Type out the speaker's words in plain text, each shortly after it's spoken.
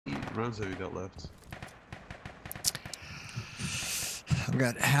rounds have you got left? I've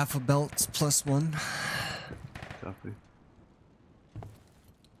got half a belt plus one. Copy.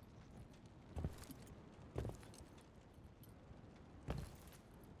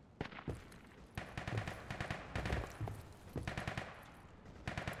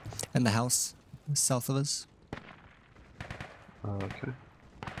 And the house south of us. Okay.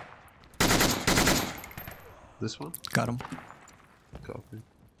 This one? Got him. Copy.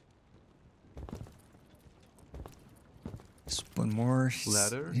 Just one more.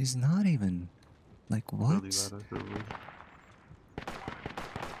 Ladder? He's not even. Like what? Only ladder, never mind.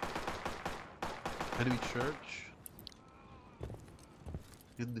 Enemy church?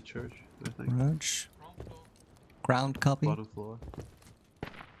 In the church, I think. Garage. Ground copy. Bottom floor.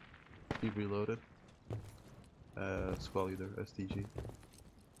 He reloaded. Squall leader, STG.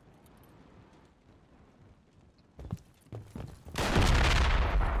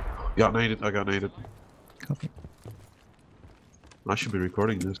 Got naded, I got naded. Copy. I should be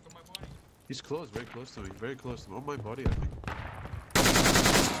recording this. He's close, very close to me, very close to me. On my body, I think.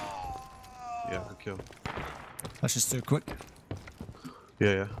 Yeah, good kill. Let's just do it quick.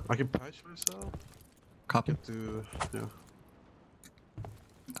 Yeah, yeah. I can patch myself. Copy. Get to, yeah.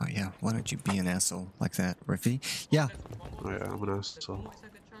 Oh yeah, why don't you be an asshole like that, Riffy? Yeah. Oh yeah, I'm an asshole.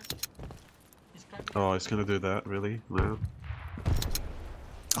 Oh, it's gonna do that, really? No.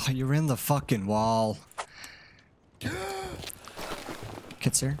 Oh, you're in the fucking wall.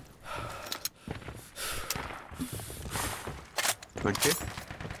 Kids here. Thank you.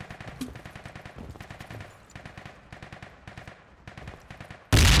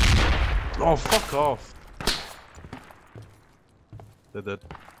 Oh, fuck off! They're dead.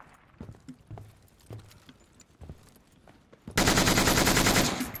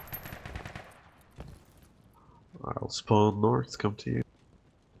 I'll spawn north, come to you.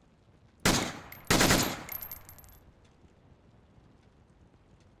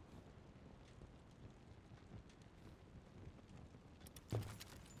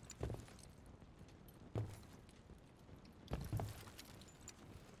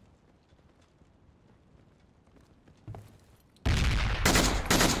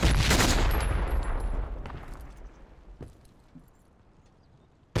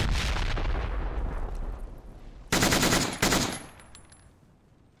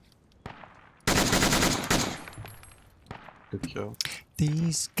 Good kill.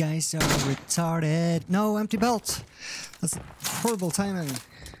 These guys are retarded. No, empty belt. That's horrible timing.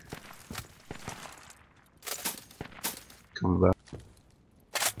 Coming back.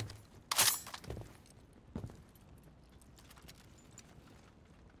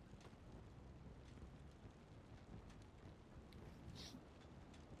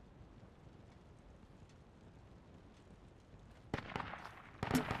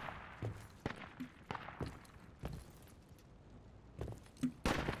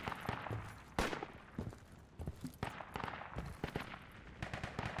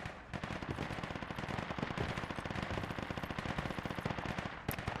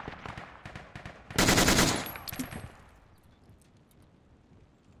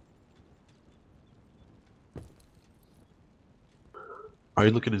 Are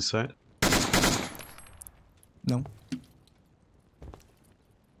you looking inside? No.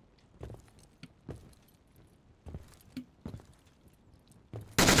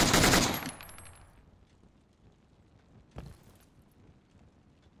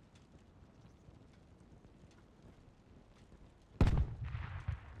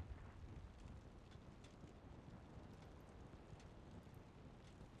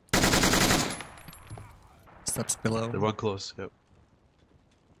 Steps below. They're one close, yep.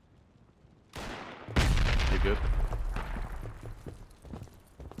 You good?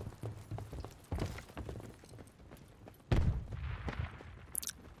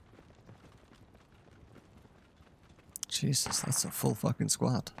 Jesus, that's a full fucking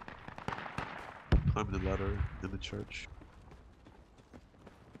squad. Climbing the ladder in the church.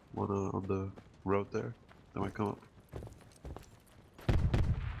 One on the road there. That might come up.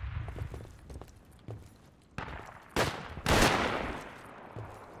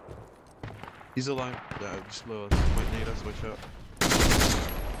 He's alive. Yeah, just below us. Might need us, watch out.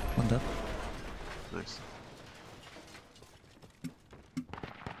 One dead. Nice.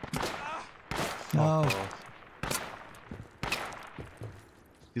 No. Fuck off.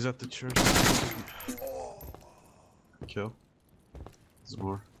 He's at the church. Kill. There's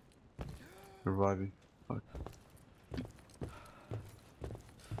more. Reviving. Fuck.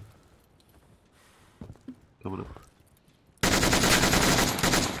 Coming up.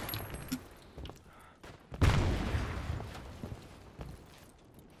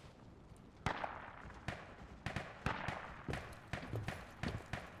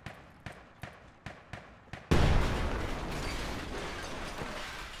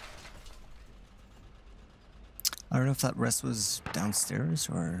 don't know if that rest was downstairs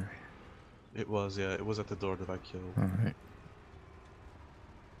or... It was, yeah. It was at the door that I killed. Alright.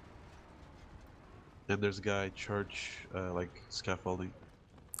 And there's a guy church, like scaffolding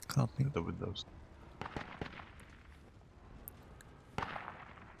Copy. at the windows.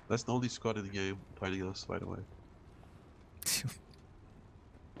 That's the only squad in the game fighting us, by the way.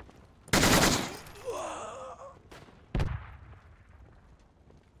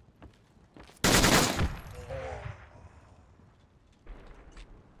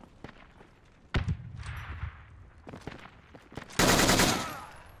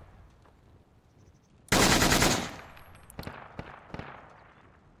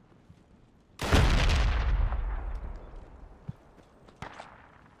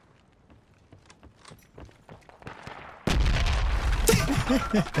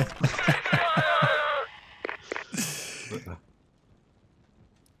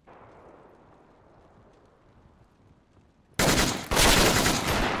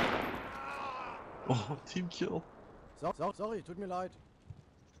 Oh, team kill. Sorry, tut mir leid.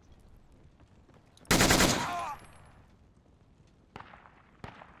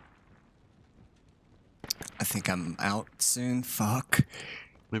 I think I'm out soon. Fuck.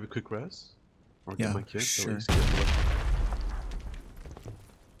 Maybe quick rest? Or Yeah, get my kid? sure.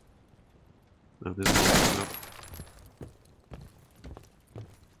 No, this is up.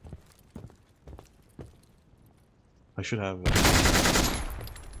 I should have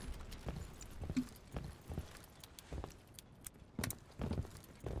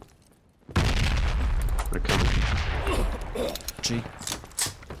They're coming. G.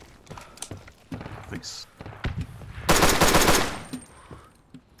 Thanks.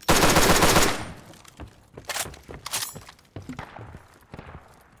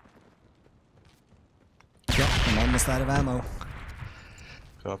 Yep, I'm almost out of ammo.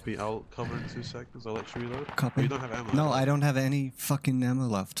 Copy. I'll cover in 2 seconds. I'll let you reload. Copy. You don't have ammo. No, I don't have any fucking ammo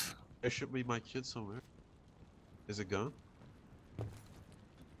left. There should be my kid somewhere. Is it gone?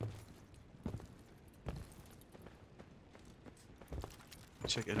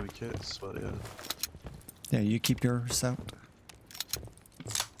 Check enemy kits, but yeah. Yeah, you keep yours out.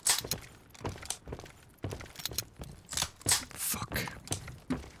 Fuck.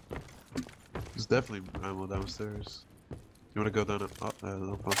 There's definitely ammo downstairs. You wanna go down up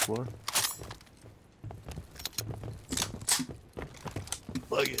on the floor?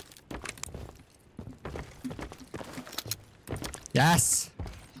 Plug it. Yes!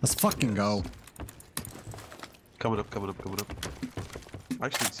 Let's fucking go. Coming up, coming up, coming up.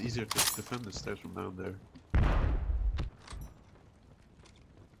 Actually, it's easier to defend the stairs from down there.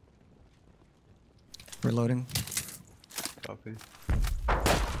 Reloading. Copy.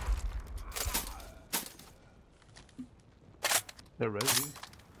 They're ready.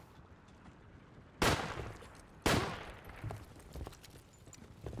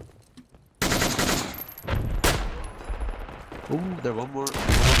 Ooh, there one more.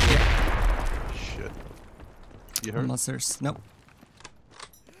 Shit. You hurt? Monsters. Nope.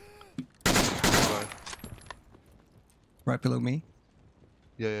 Bye. Right below me.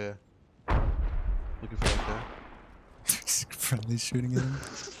 Yeah, yeah, yeah. Looking for that guy. Friendly shooting at him.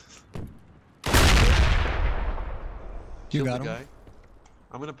 You Killed got the him. guy.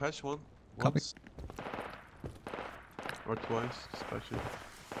 I'm gonna patch one. Copy. Once. Or twice, especially.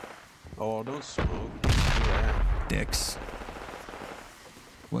 Oh, don't smoke. Yeah. Dicks.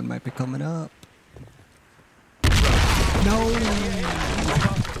 One might be coming up. No!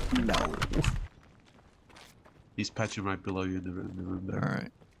 No. He's patching right below you in the room there.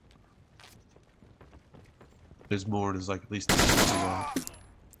 Alright. There's more, there's like at least 2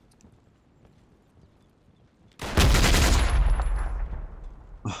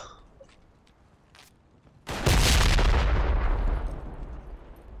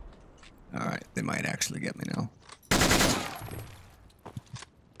 Alright, they might actually get me now.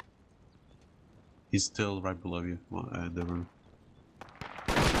 He's still right below you in the room.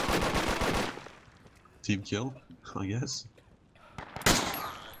 Team killed, I guess.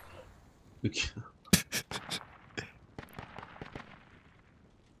 Okay.